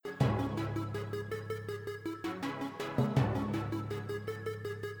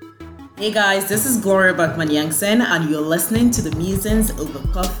Hey guys, this is Gloria Bachman Youngson, and you're listening to the Musings Over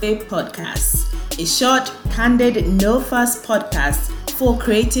Coffee podcast, a short, candid, no fuss podcast for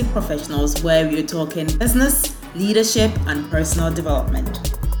creative professionals where we're talking business, leadership, and personal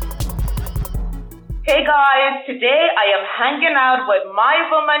development. Hey guys, today I am hanging out with my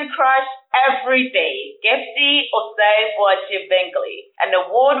woman crush every day, Gepsi Osei Bengali, an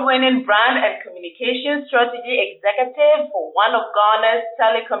award-winning brand and communication strategy executive for one of Ghana's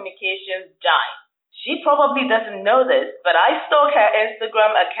telecommunications giants. She probably doesn't know this, but I stalk her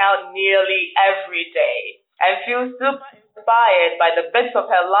Instagram account nearly every day and feel super inspired by the bits of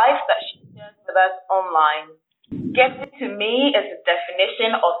her life that she shares with us online. Gepsi to me is the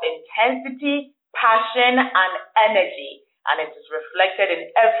definition of intensity, passion, and energy, and it is reflected in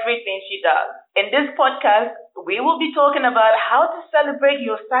everything she does. In this podcast, we will be talking about how to celebrate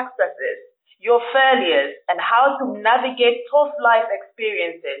your successes, your failures, and how to navigate tough life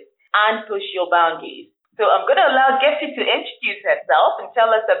experiences and push your boundaries. So I'm going to allow Gepsi to introduce herself and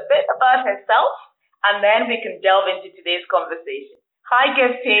tell us a bit about herself, and then we can delve into today's conversation. Hi,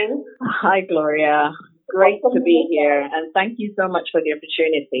 Gepsi. Hi, Gloria. Great to be here, and thank you so much for the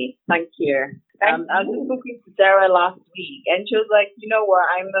opportunity. Thank you. I was just talking to Sarah last week, and she was like, you know what,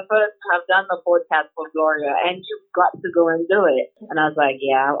 I'm the first to have done the podcast for Gloria, and you've got to go and do it. And I was like,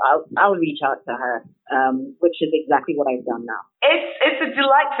 yeah, I'll reach out to her, which is exactly what I've done now. It's a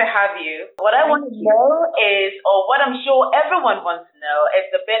delight to have you. What I want to know is, or what I'm sure everyone wants to know, is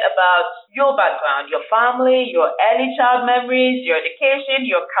a bit about your background, your family, your early child memories, your education,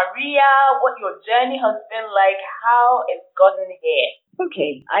 your career, what your journey has been like, how it's gotten here.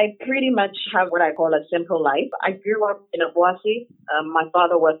 Okay, I pretty much have what I call a simple life. I grew up in Obuasi. My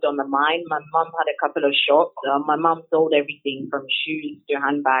father worked on the mine. My mom had a couple of shops. My mom sold everything from shoes to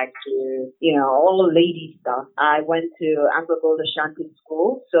handbags to, all lady stuff. I went to Anglo Gold Ashanti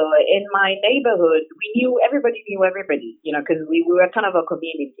School. So in my neighborhood, everybody knew everybody, because we were kind of a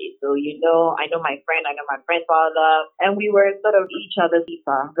community. So, I know my friend, I know my friend's father, and we were sort of each other's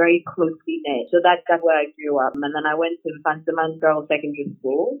keeper, very closely knit. So that's where I grew up. And then I went to Fansaman Girls Secondary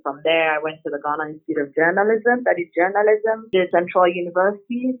School. From there, I went to the Ghana Institute of Journalism, studied journalism, did Central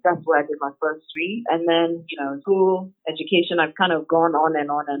University. That's where I did my first degree. And then, school, education, I've kind of gone on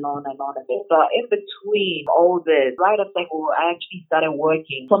and on and on and on a bit. So in between all this, right after school, I actually started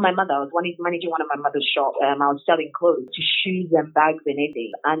working for my mother. I was managing one of my mother's shops. I was selling clothes to shoes and bags and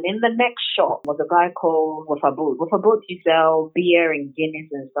everything. And in the next shop was a guy called Wafabot. Wafabot, he sell beer and Guinness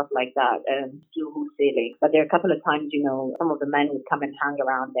and stuff like that, and still wholesaling. But there are a couple of times, some of the men would come and hang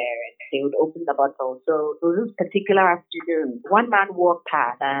around there and they would open the bottle. So this particular afternoon, one man walked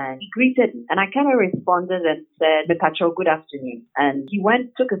past and he greeted me, and I kind of responded and said, "Metacho, good afternoon." And he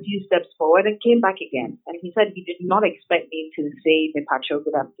took a few steps forward and came back again. And he said he did not expect me to say "Metacho,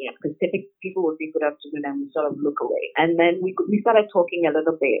 good afternoon," because typically people would say good afternoon and we sort of look away. And then we started talking a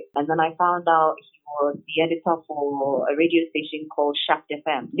little bit, and then I found out he was the editor for a radio station called Shaft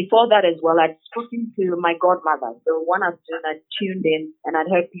FM. Before that as well, I'd spoken to my godmother. So one afternoon I tuned in and I'd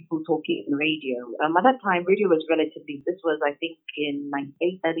heard people talking in radio. At that time, radio was this was, I think, in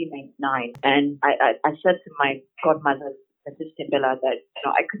early 99. And I said to my godmother, Sister Bella, that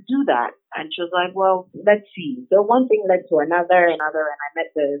I could do that. And she was like, well, let's see. So one thing led to another, and I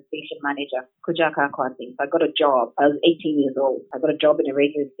met the station manager, Kujaka Kwasi. So I got a job. I was 18 years old. I got a job in a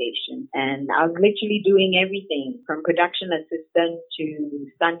radio station, and I was literally doing everything from production assistant to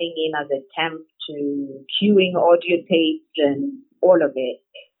standing in as a temp to queuing audio tapes and all of it.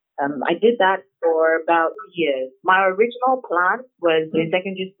 I did that for about 2 years. My original plan was in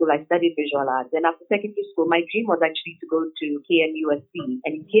secondary school, I studied visual arts. And after secondary school, my dream was actually to go to KNUST.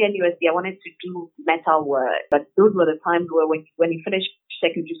 And in KNUST, I wanted to do metal work. But those were the times where when you finish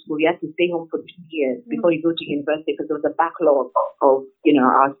secondary school, you had to stay home for 2 years before you go to university because there was a backlog of,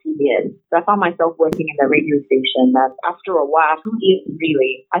 our seniors. So I found myself working in a radio station that after a while, 2 years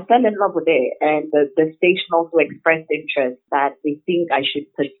really, I fell in love with it. And the station also expressed interest that they think I should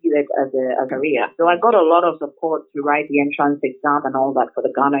pursue it as a career. So I got a lot of support to write the entrance exam and all that for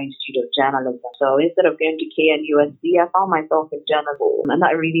the Ghana Institute of Journalism. So instead of going to KNUST, I found myself in journalism. And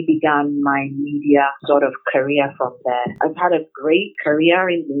that really began my media sort of career from there. I've had a great career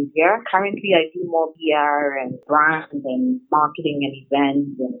in media. Currently, I do more PR and brand and marketing and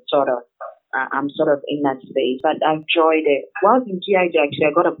events and sort of I'm sort of in that space, but I enjoyed it. While I was in GIG, actually,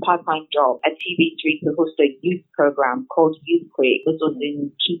 I got a part-time job at TV3 to host a youth program called Youth Quake. This was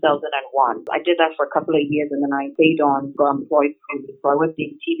in 2001. I did that for a couple of years, and then I stayed on, got employed. So I worked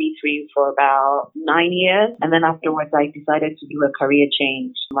in TV3 for about 9 years, and then afterwards I decided to do a career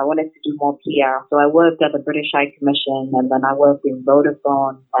change. I wanted to do more PR. So I worked at the British High Commission, and then I worked in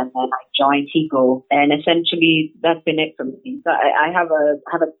Vodafone, and then I joined Tigo. And essentially, that's been it for me. So I have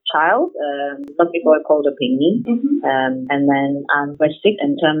a child, lovely boy called Opini. And then we're six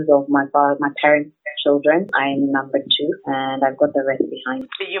in terms of my parents' children. I'm number 2, and I've got the rest behind.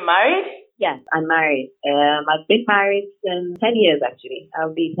 Are you married? Yes, I'm married. I've been married since 10 years, actually.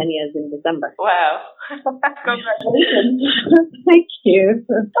 I'll be 10 years in December. Wow. Congratulations. Thank you.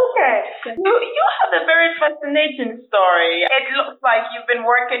 Okay. You have a very fascinating story. It looks like you've been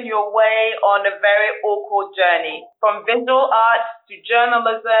working your way on a very awkward journey, from visual arts to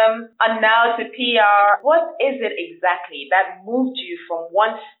journalism and now to PR. What is it exactly that moved you from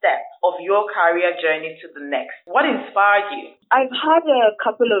one step of your career journey to the next? What inspired you? I've had a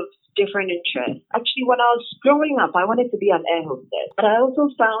couple of different interests. Actually, when I was growing up, I wanted to be an air hostess, but I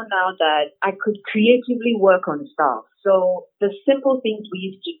also found out that I could creatively work on stuff. So the simple things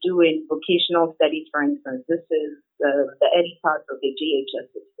we used to do in vocational studies, for instance, this is the early parts of the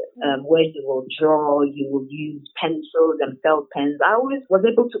GHS system, where you will draw, you will use pencils and felt pens. I always was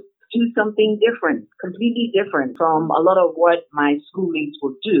able to do something different, completely different from a lot of what my schoolmates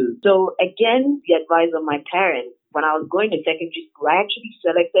would do. So again, the advice of my parents, when I was going to secondary school, I actually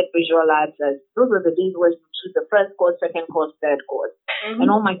selected visual arts as those were the days where you choose the first course, second course, third course.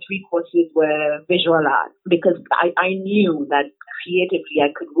 And all my 3 courses were visual arts because I knew that creatively I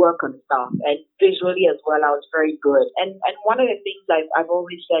could work on stuff, and visually as well I was very good. And one of the things I've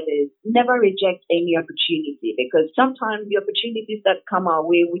always said is never reject any opportunity, because sometimes the opportunities that come our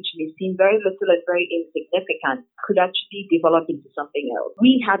way, which may seem very little and very insignificant, could actually develop into something else.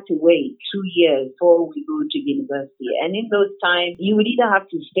 We had to wait 2 years before we go to university, and in those times you would either have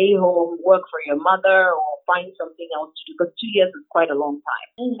to stay home, work for your mother, or find something else to do, because 2 years is quite a long time.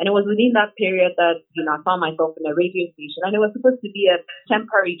 And it was within that period that, I found myself in a radio station, and it was supposed to be a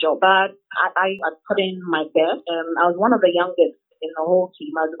temporary job, but I put in my best. I was one of the youngest in the whole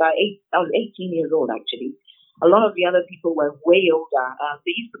team. I was 18 years old, actually. A lot of the other people were way older.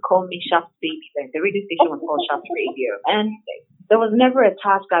 They used to call me Shaft Baby then. The radio station was called Shaft Radio. And there was never a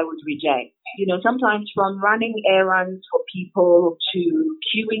task I would reject. Sometimes from running errands for people to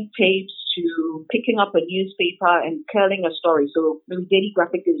queuing tapes to picking up a newspaper and telling a story. So maybe Daily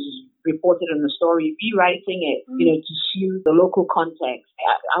Graphic is reported on the story, rewriting it, to suit the local context.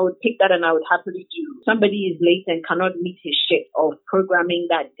 I would pick that and I would happily do. Somebody is late and cannot meet his shift of programming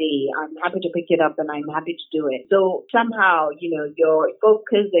that day. I'm happy to pick it up and I'm happy to do it. So somehow, your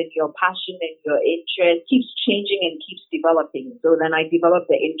focus and your passion and your interest keeps changing and keeps developing. So then I developed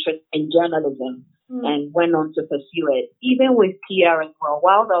the interest in journalism and went on to pursue it. Even with PR as well,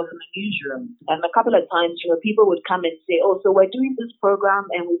 while I was in the newsroom, and a couple of times, people would come and say, oh, so we're doing this program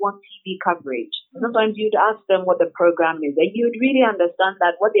and we want TV coverage. Sometimes you'd ask them what the program is, and you'd really understand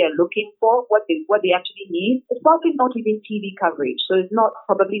that what they are looking for, what they actually need, is probably not even TV coverage. So it's not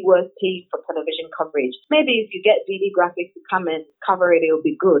probably worth paying for television coverage. Maybe if you get Daily Graphic to come and cover it, it'll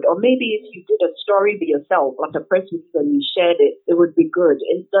be good. Or maybe if you did a story by yourself, like a press release, and you shared it, it would be good,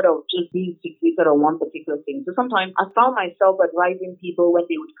 instead of just being fixated on one particular thing. So sometimes I found myself advising people when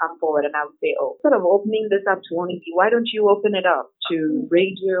they would come forward, and I would say, oh, instead of opening this up to only, why don't you open it up to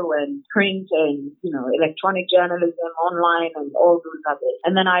radio and print and, electronic journalism, online, and all those others.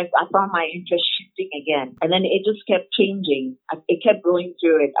 And then I found my interest shifting again. And then it just kept changing. It kept going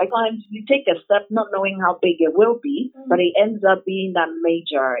through it. I find you take a step not knowing how big it will be, but it ends up being that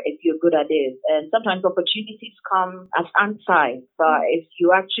major if you're good at it. And sometimes opportunities come as ant-sized, but if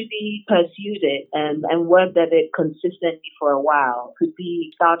you actually pursued it and worked at it consistently for a while, could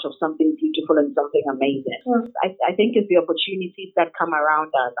be the start of something beautiful and something amazing. I think it's the opportunities that come around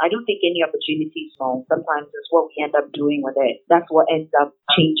us. I don't think any opportunity is small. Sometimes it's what we end up doing with it. That's what ends up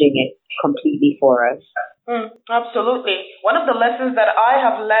changing it completely for us. Absolutely. One of the lessons that I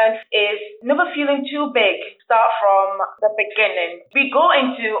have learned is never feeling too big. Start from the beginning. We go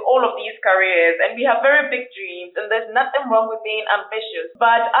into all of these careers and we have very big dreams, and there's nothing wrong with being ambitious.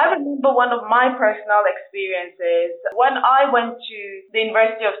 But I remember one of my personal experiences when I went to the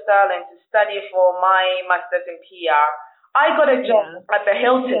University of Stirling to study for my master's in PR. I got a job at the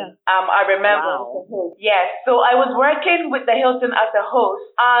Hilton. I remember. Wow. Yes. So I was working with the Hilton as a host,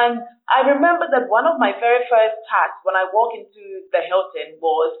 and I remember that one of my very first tasks when I walked into the Hilton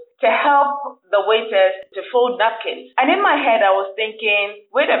was to help the waiters to fold napkins. And in my head, I was thinking,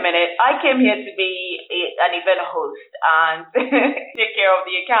 wait a minute, I came here to be an event host and take care of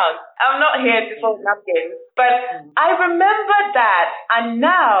the accounts. I'm not here to fold napkins. But I remember that, and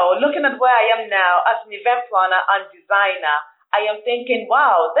now, looking at where I am now as an event planner and designer, I am thinking,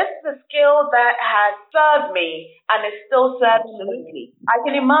 wow, this is a skill that has served me and is still serving me. I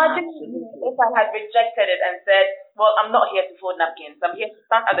can imagine if I had rejected it and said, well, I'm not here to fold napkins. I'm here to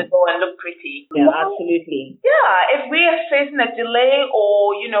stand at the door and look pretty. Yeah, absolutely. Yeah, if we are facing a delay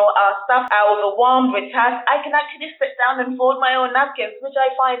or, our staff are overwhelmed with tasks, I can actually sit down and fold my own napkins, which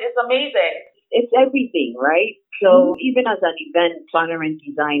I find is amazing. It's everything, right? So even as an event planner and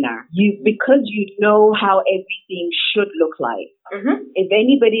designer, because you know how everything should look like. If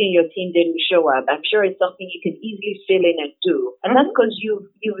anybody in your team didn't show up, I'm sure it's something you can easily fill in and do. And that's because you've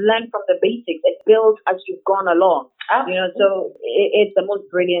learned from the basics. It builds as you've gone along. So it's the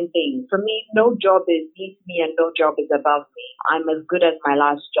most brilliant thing. For me, no job is beneath me and no job is above me. I'm as good as my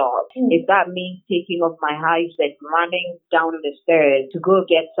last job. If that means taking off my highs and running down the stairs to go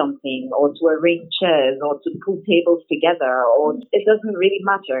get something or to arrange chairs or to put tables together, or it doesn't really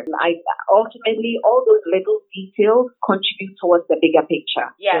matter. Ultimately, all those little details contribute towards the bigger picture.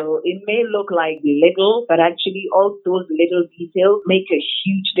 Yeah. So it may look like little, but actually all those little details make a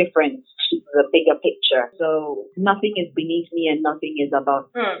huge difference to the bigger picture. So nothing is beneath me and nothing is above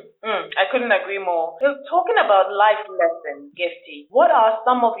me. I couldn't agree more. So talking about life lessons, Gifty, what are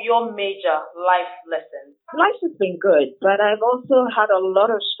some of your major life lessons? Life has been good, but I've also had a lot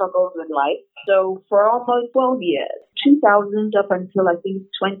of struggles in life. So for almost 12 years, 2000 up until I think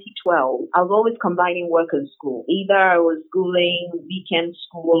 2012, I was always combining work and school. Either I was schooling, weekend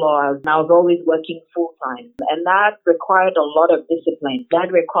school, or I was always working full time. And that required a lot of discipline. That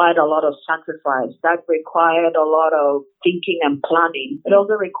required a lot of sacrifice. That required a lot of thinking and planning. It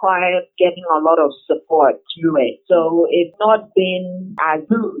also required getting a lot of support through it. So it's not been as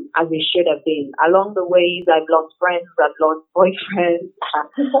good as it should have been. Along the ways, I've lost friends, I've lost boyfriends,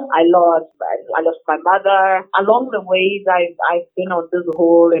 I lost my mother. Along the ways, I've been on this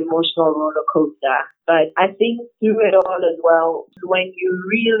whole emotional roller coaster. But I think through it all as well, when you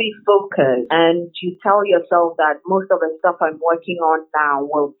really focus and you tell yourself that most of the stuff I'm working on now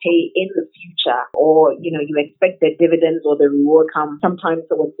will pay in the future, or, you expect the dividends or the reward come sometime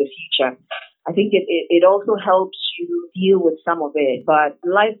towards the future, I think it also helps you deal with some of it. But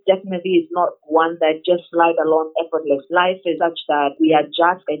life definitely is not one that just slide along effortless. Life is such that we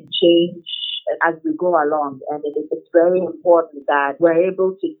adjust and change as we go along, and it's very important that we're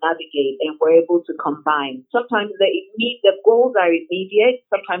able to navigate and we're able to combine. Sometimes the goals are immediate,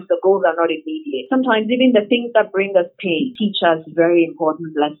 sometimes the goals are not immediate. Sometimes even the things that bring us pain teach us very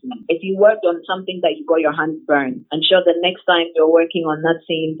important lessons. If you worked on something that you got your hands burned, I'm sure the next time you're working on that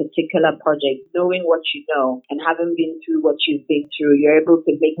same particular project, knowing what you know and having been through what you've been through, you're able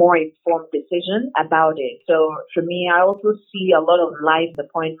to make more informed decisions about it. So for me, I also see a lot of life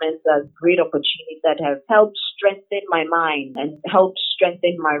appointments as great opportunities that have helped strengthen my mind and helped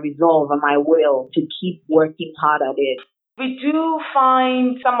strengthen my resolve and my will to keep working hard at it. We do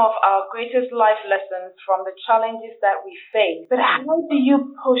find some of our greatest life lessons from the challenges that we face. But how do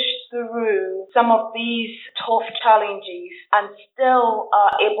you push through some of these tough challenges and still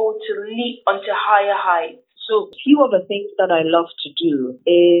are able to leap onto higher heights? So a few of the things that I love to do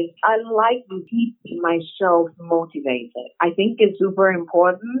is I like to keep myself motivated. I think it's super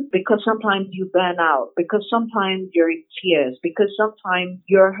important because sometimes you burn out, because sometimes you're in tears, because sometimes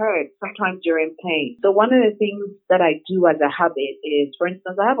you're hurt, sometimes you're in pain. So one of the things that I do as a habit is, for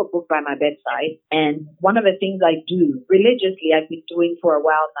instance, I have a book by my bedside, and one of the things I do religiously, I've been doing for a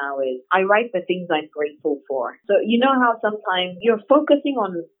while now, is I write the things I'm grateful for. So you know how sometimes you're focusing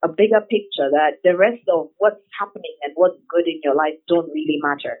on a bigger picture that the rest of what's happening and what's good in your life don't really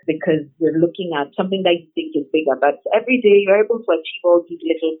matter because you're looking at something that you think is bigger. But every day you're able to achieve all these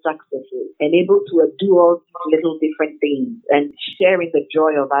little successes and able to do all these little different things and sharing the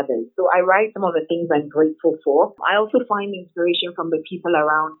joy of others. So I write some of the things I'm grateful for. I also find inspiration from the people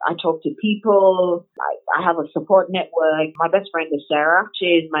around. I talk to people. I have a support network. My best friend is Sarah.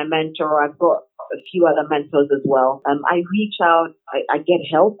 She is my mentor. I've got a few other mentors as well. I reach out, I get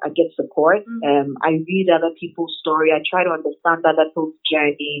help, I get support. I read other people's story. I try to understand other people's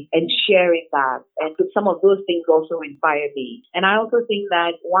journey and sharing that. And some of those things also inspire me. And I also think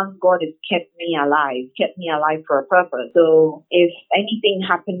that once God has kept me alive for a purpose. So if anything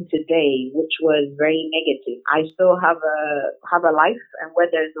happened today, which was very negative, I still have a life, and where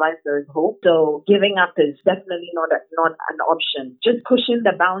there's life, there's hope. So giving up is definitely not an option. Just pushing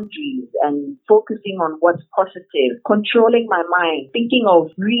the boundaries and focusing on what's positive, controlling my mind, thinking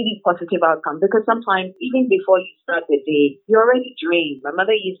of really positive outcomes. Because sometimes, even before you start the day, you're already drained. My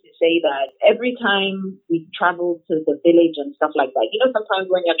mother used to say that every time we travel to the village and stuff like that, sometimes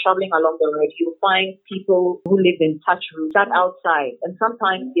when you're traveling along the road, you'll find people who live in touch roofs, sat outside, and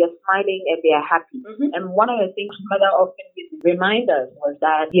sometimes they're smiling and they're happy. And one of the things mother often used to remind us was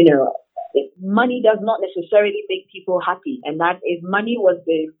that, money does not necessarily make people happy. And that if money was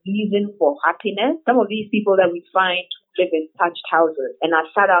the reason for happiness, some of these people that we find live in thatched houses and are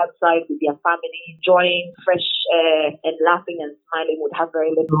sat outside with their family, enjoying fresh air and laughing and smiling would have very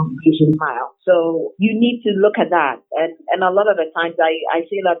little reason to smile. So you need to look at that. And a lot of the times I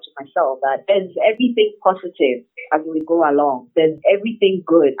say that to myself, that there's everything positive as we go along. There's everything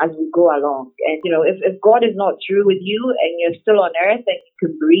good as we go along. And, if God is not through with you and you're still on earth and you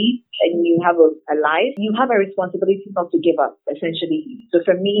can breathe and you have a life, you have a responsibility not to give up, essentially. So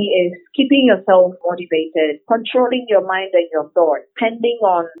for me, is keeping yourself motivated, controlling your mind and your thoughts, depending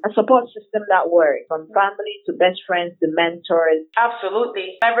on a support system that works, from family to best friends to mentors.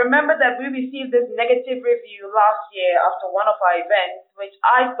 Absolutely. I remember that we received this negative review last year after one of our events, which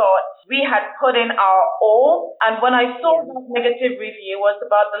I thought we had put in our all. And when I saw that negative review, it was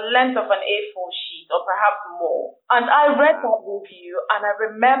about the length of an A4 sheet or perhaps more. And I read that review and I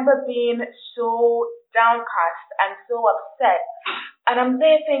remember being so downcast and so upset. And I'm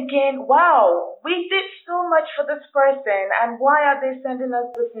there thinking, wow, we did so much for this person, and why are they sending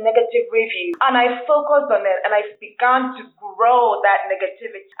us this negative review? And I focused on it, and I began to grow that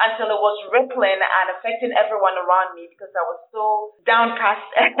negativity until it was rippling and affecting everyone around me because I was so downcast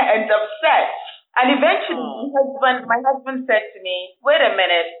and upset. And eventually, my husband said to me, wait a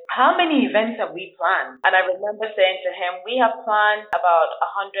minute, how many events have we planned? And I remember saying to him, we have planned about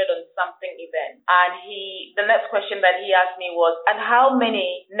 100 and something events. And the next question that he asked me was, and how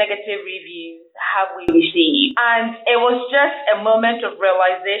many negative reviews have we received? And it was just a moment of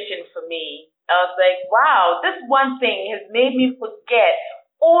realization for me. I was like, wow, this one thing has made me forget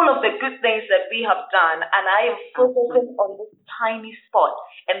all of the good things that we have done, and I am focusing on this tiny spot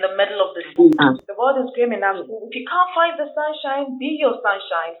in the middle of the sea. The world is screaming out, if you can't find the sunshine, be your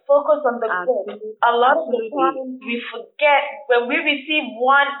sunshine. Focus on the good. A lot of the time we forget when we receive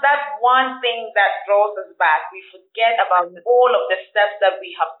that one thing that draws us back, we forget about all of the steps that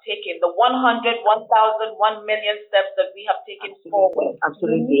we have taken, the 100, 1,000, 1 million steps that we have taken forward.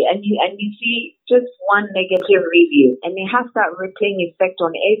 Absolutely. And you see just one negative review, and it has that rippling effect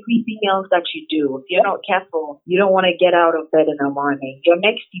on everything else that you do. If you're not careful, you don't want to get out of bed in the morning. Your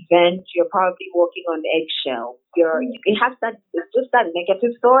next event, you're probably walking on eggshells. It has it's just that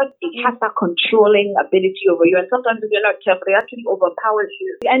negative thought. It has that controlling ability over you. And sometimes if you're not careful, it actually overpowers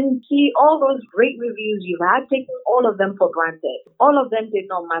you. And see, all those great reviews you've had, taking all of them for granted. All of them did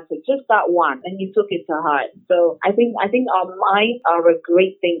not matter. Just that one. And you took it to heart. So I think our minds are a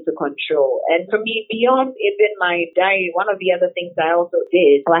great thing to control. And for me, beyond even my diary, one of the other things I also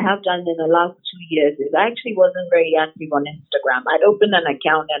did, or I have done in the last 2 years, is I actually wasn't very active on Instagram. I'd opened an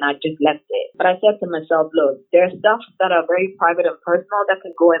account and I just left it. But I said to myself, look, there's stuff that are very private and personal that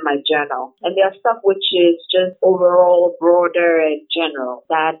can go in my journal. And there's stuff which is just overall broader and general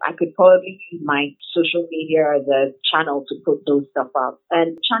that I could probably use my social media as a channel to put those stuff up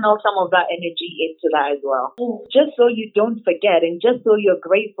and channel some of that energy into that as well. Just so you don't forget, and just so you're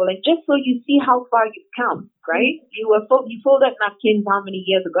grateful, and just so you see how far you've come. Right? You folded napkins how many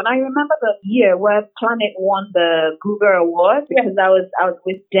years ago? And I remember the year where Planet won the Google Award because I was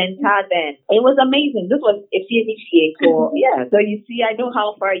with Denta then. It was amazing. This was a CNCA for So you see, I know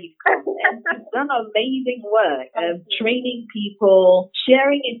how far you've come. And you've done amazing work, training people,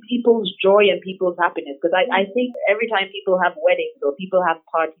 sharing in people's joy and people's happiness. Because I think every time people have weddings or people have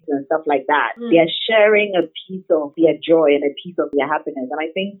parties and stuff like that, they are sharing a piece of their joy and a piece of their happiness. And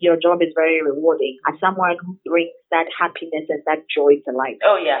I think your job is very rewarding as someone who who brings that happiness and that joy to life.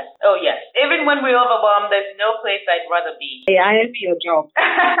 Oh, yes. Oh, yes. Even when we're overwhelmed, there's no place I'd rather be. Hey, I envy your job.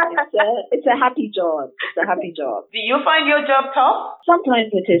 It's a happy job. It's a happy job. Do you find your job tough?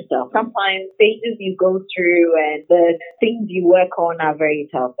 Sometimes it is tough. Sometimes stages you go through and the things you work on are very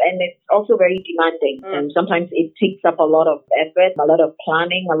tough. And it's also very demanding. And sometimes it takes up a lot of effort, a lot of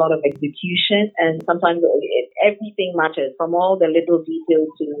planning, a lot of execution. And sometimes everything matters, from all the little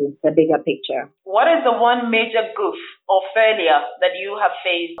details to the bigger picture. What is the one major goof or failure that you have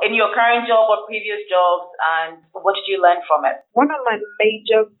faced in your current job or previous jobs, and what did you learn from it? One of my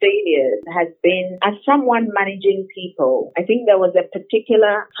major failures has been, as someone managing people, I think there was a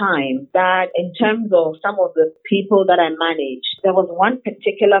particular time that in terms of some of the people that I managed, there was one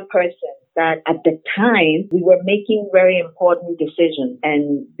particular person that at the time we were making very important decisions,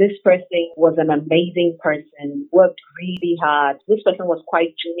 and this person was an amazing person, worked really hard. This person was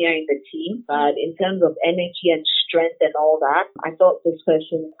quite junior in the team, but in terms of energy and strength and all that, I thought this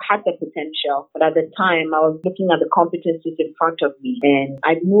person had the potential. But at the time, I was looking at the competencies in front of me, and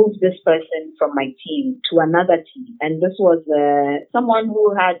I moved this person from my team to another team. And this was someone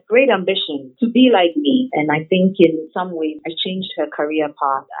who had great ambition to be like me. And I think in some ways, I changed her career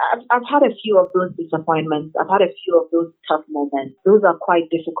path. I've had a few of those disappointments. I've had a few of those tough moments. Those are quite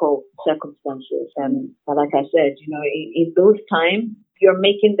difficult circumstances. But like I said, in those times, you're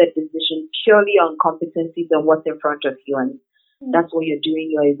making the decision purely on competencies and what's in front of you. And that's what you're doing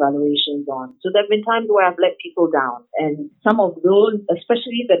your evaluations on. So there have been times where I've let people down. And some of those,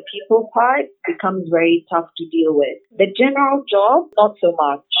 especially the people part, becomes very tough to deal with. The general job, not so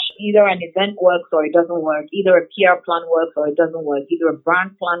much. Either an event works or it doesn't work. Either a PR plan works or it doesn't work. Either a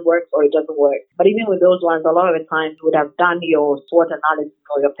brand plan works or it doesn't work. But even with those ones, a lot of the times you would have done your SWOT analysis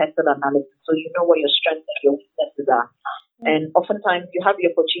or your pestle analysis, so you know what your strengths and your weaknesses are. And oftentimes you have the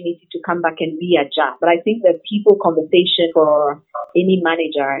opportunity to come back and readjust. But I think the people conversation for any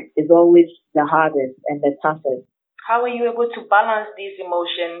manager is always the hardest and the toughest. How are you able to balance these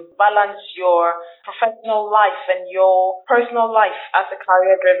emotions, balance your professional life and your personal life as a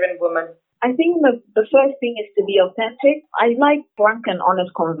career-driven woman? I think the first thing is to be authentic. I like frank and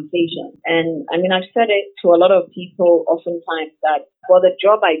honest conversation. And I've said it to a lot of people oftentimes that for the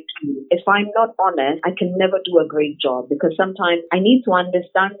job I do, if I'm not honest, I can never do a great job, because sometimes I need to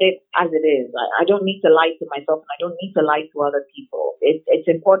understand it as it is. I don't need to lie to myself, and I don't need to lie to other people. It's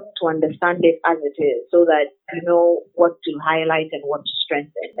important to understand it as it is so that you know what to highlight and what to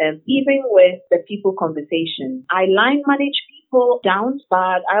strengthen. And even with the people conversation, I line manage people down,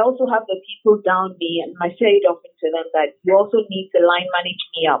 but I also have the people down me, and I say it often to them that you also need to line manage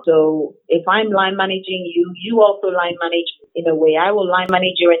me up. So if I'm line managing you, you also line manage me in a way. I will line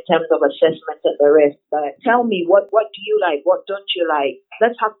manage you in terms of assessment and the rest. But tell me, what do you like? What don't you like?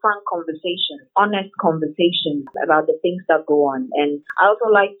 Let's have frank conversations, honest conversations about the things that go on. And I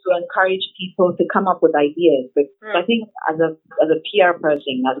also like to encourage people to come up with ideas. But I think as a PR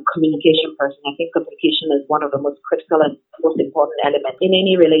person, as a communication person, I think communication is one of the most critical and most important elements in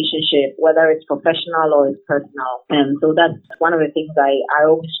any relationship, whether it's professional or it's personal. And so that's one of the things I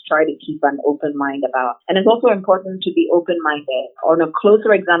always try to keep an open mind about. And it's also important to be open-minded. On a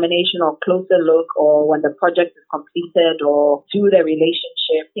closer examination or closer look, or when the project is completed or through the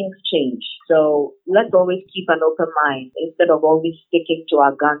relationship, things change. So let's always keep an open mind instead of always sticking to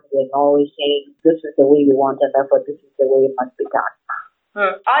our guns and always saying this is the way we want and therefore this is the way it must be done.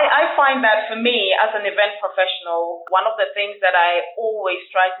 I find that for me as an event professional, one of the things that I always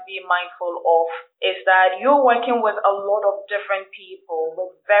try to be mindful of is that you're working with a lot of different people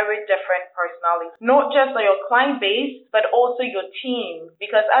with very different personalities, not just your client base, but also your team.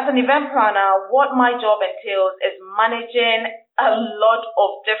 Because as an event planner, what my job entails is managing a lot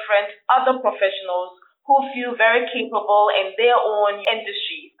of different other professionals who feel very capable in their own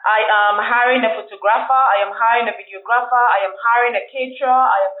industries. I am hiring a photographer, I am hiring a videographer, I am hiring a caterer,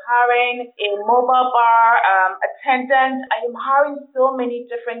 I am hiring a mobile bar attendant. I am hiring so many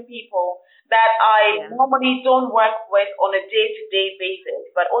different people that I normally don't work with on a day-to-day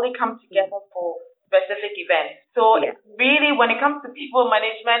basis, but only come together for specific events. So really, when it comes to people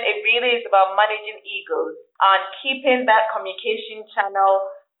management, it really is about managing egos and keeping that communication channel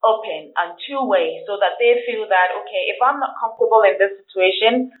open and two-way so that they feel that, okay, if I'm not comfortable in this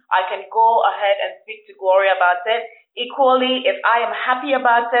situation, I can go ahead and speak to Gloria about it. Equally, if I am happy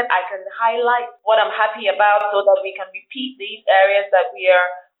about it, I can highlight what I'm happy about so that we can repeat these areas that we are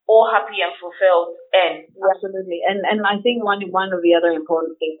all happy and fulfilled in. Absolutely. And I think one of the other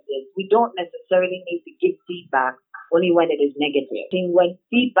important things is we don't necessarily need to give feedback only when it is negative. I think when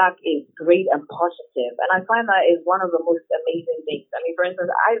feedback is great and positive, and I find that is one of the most amazing things. I mean, for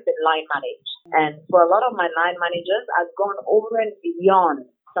instance, I've been line managed, and for a lot of my line managers, I've gone over and beyond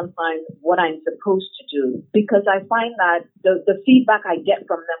sometimes what I'm supposed to do, because I find that the feedback I get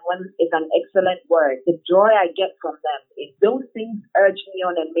from them when it's an excellent word, the joy I get from them, those things urge me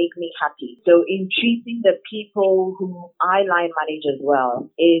on and make me happy. So in treating the people who I line manage as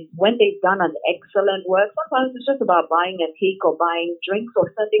well, is when they've done an excellent work, sometimes it's just about buying a cake or buying drinks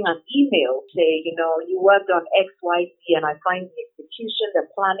or sending an email, say, you worked on X, Y, Z, and I find the execution,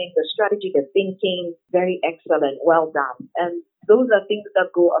 the planning, the strategy, the thinking, very excellent, well done. And those are things that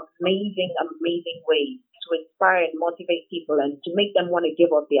go amazing ways to inspire and motivate people and to make them want to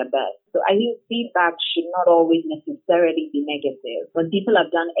give up their best. So I think feedback should not always necessarily be negative. When people have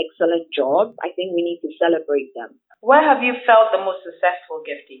done excellent jobs, I think we need to celebrate them. Where have you felt the most successful,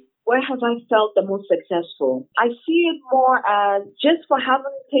 Gifty? Where have I felt the most successful? I see it more as just for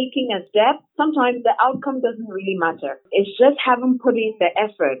having taken a step. Sometimes the outcome doesn't really matter. It's just having put in the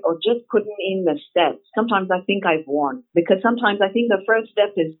effort or just putting in the steps. Sometimes I think I've won, because sometimes I think the first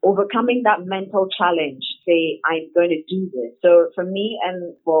step is overcoming that mental challenge. Say, I'm going to do this. So for me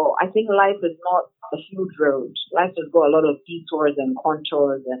I think life is not a huge road. Life has got a lot of detours and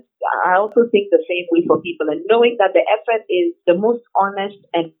contours, and I also think the same way for people. And knowing that the effort is the most honest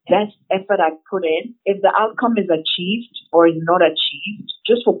and best effort I've put in, if the outcome is achieved or is not achieved,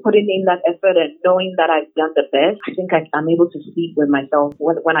 just for putting in that effort and knowing that I've done the best, I think I'm able to sleep with myself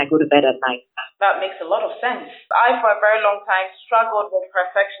when I go to bed at night. That makes a lot of sense. I, for a very long time, struggled with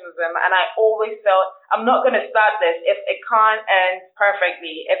perfectionism, and I always felt I'm not going to start this if it can't end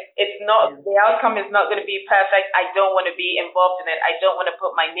perfectly. If it's not, the outcome is not going to be perfect, I don't want to be involved in it. I don't want to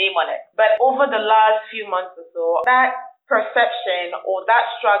put my name on it. But over the last few months or so, that perception or that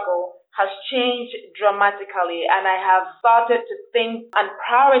struggle has changed dramatically, and I have started to think and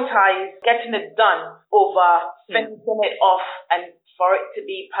prioritize getting it done over finishing it off and for it to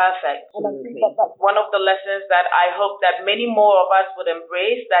be perfect. And I think that's one of the lessons that I hope that many more of us would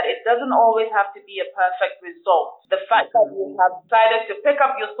embrace, that it doesn't always have to be a perfect result. The fact that you have decided to pick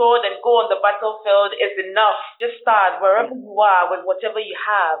up your sword and go on the battlefield is enough. Just start wherever you are with whatever you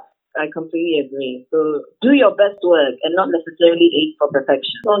have. I completely agree. So do your best work and not necessarily aim for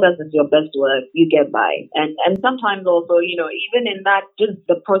perfection. As long as it's your best work, you get by. And sometimes also, even in that, just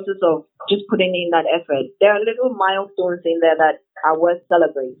the process of just putting in that effort, there are little milestones in there that are worth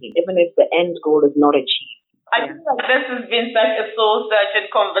celebrating, even if the end goal is not achieved. I feel like this has been such a soul-searching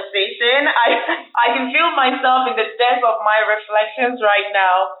conversation. I can feel myself in the depth of my reflections right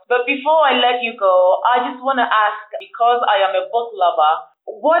now. But before I let you go, I just want to ask, because I am a book lover,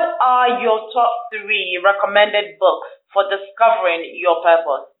 what are your top 3 recommended books for discovering your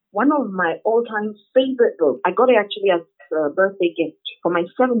purpose? One of my all-time favorite books, I got it actually as a birthday gift for my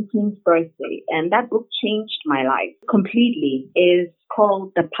 17th birthday, and that book changed my life completely, is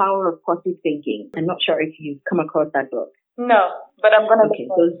called The Power of Positive Thinking. I'm not sure if you've come across that book. No, but I'm going to look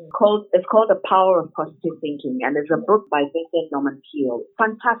for it. So it's called The Power of Positive Thinking, and it's a book by Vincent Norman Peale.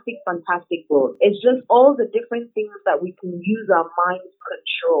 Fantastic book. It's just all the different things that we can use our minds to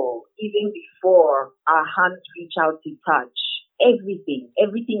control, even before our hands reach out to touch.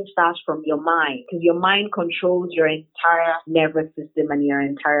 Everything starts from your mind, because your mind controls your entire nervous system and your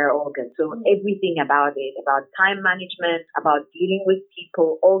entire organ. So everything about it, about time management, about dealing with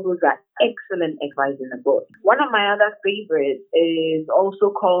people, all those are excellent advice in the book. One of my other favorites is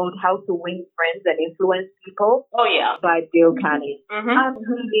also called How to Win Friends and Influence People. Oh yeah. By Dale Carnegie.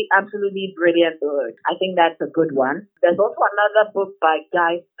 Absolutely brilliant book. I think that's a good one. There's also another book by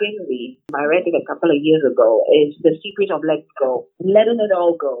Guy Finley. I read it a couple of years ago. It's The Secret of Letting Go. Letting it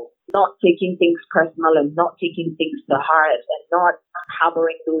all go. Not taking things personal and not taking things to heart and not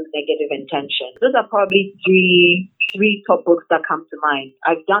harboring those negative intentions. Those are probably three top books that come to mind.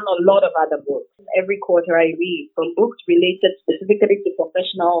 I've done a lot of other books. Every quarter I read, from books related specifically to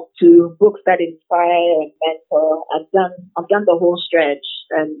professional to books that inspire and mentor. I've done the whole stretch,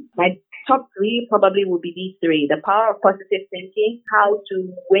 and my top 3 probably will be these 3. The Power of Positive Thinking, How to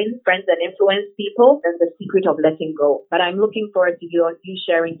Win Friends and Influence People, and The Secret of Letting Go. But I'm looking forward to you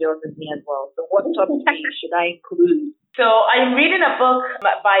sharing yours with me as well. So what top 3 should I include? So I'm reading a book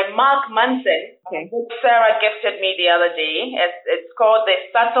by Mark Manson. Okay. Sarah gifted me the other day. It's called The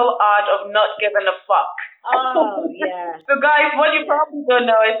Subtle Art of Not Giving a Fuck. Oh, yeah. So guys, what you probably don't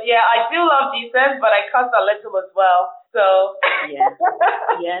know is, I do love Jesus, but I cuss a little as well. So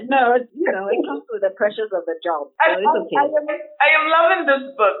Yeah, no, it comes with the pressures of the job. So it's okay. I am loving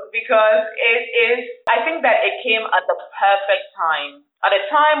this book because I think that it came at the perfect time. At a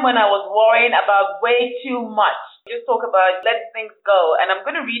time when I was worrying about way too much. Just talk about letting things go. And I'm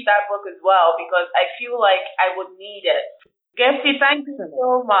going to read that book as well because I feel like I would need it. Gepsy, thank you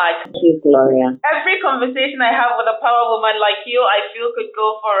so much. Thank you, Gloria. Every conversation I have with a power woman like you, I feel could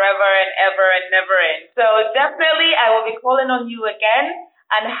go forever and ever and never end. So definitely I will be calling on you again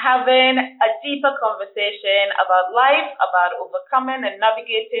and having a deeper conversation about life, about overcoming and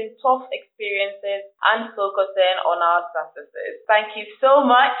navigating tough experiences and focusing on our successes. Thank you so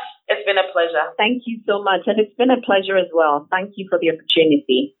much. It's been a pleasure. Thank you so much. And it's been a pleasure as well. Thank you for the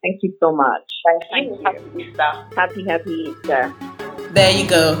opportunity. Thank you so much. Thank you. Happy Easter. Happy Easter. There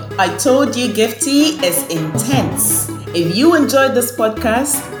you go. I told you Gifty is intense. If you enjoyed this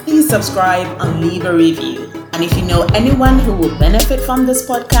podcast, please subscribe and leave a review. And if you know anyone who will benefit from this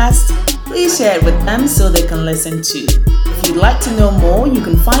podcast, please share it with them so they can listen too. If you'd like to know more, you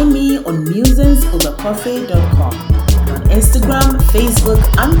can find me on musinsovercoffee.com, on Instagram, Facebook,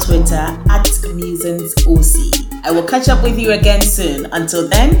 and Twitter at musinsoc. I will catch up with you again soon. Until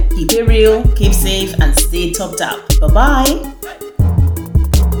then, keep it real, keep safe, and stay topped up. Bye-bye.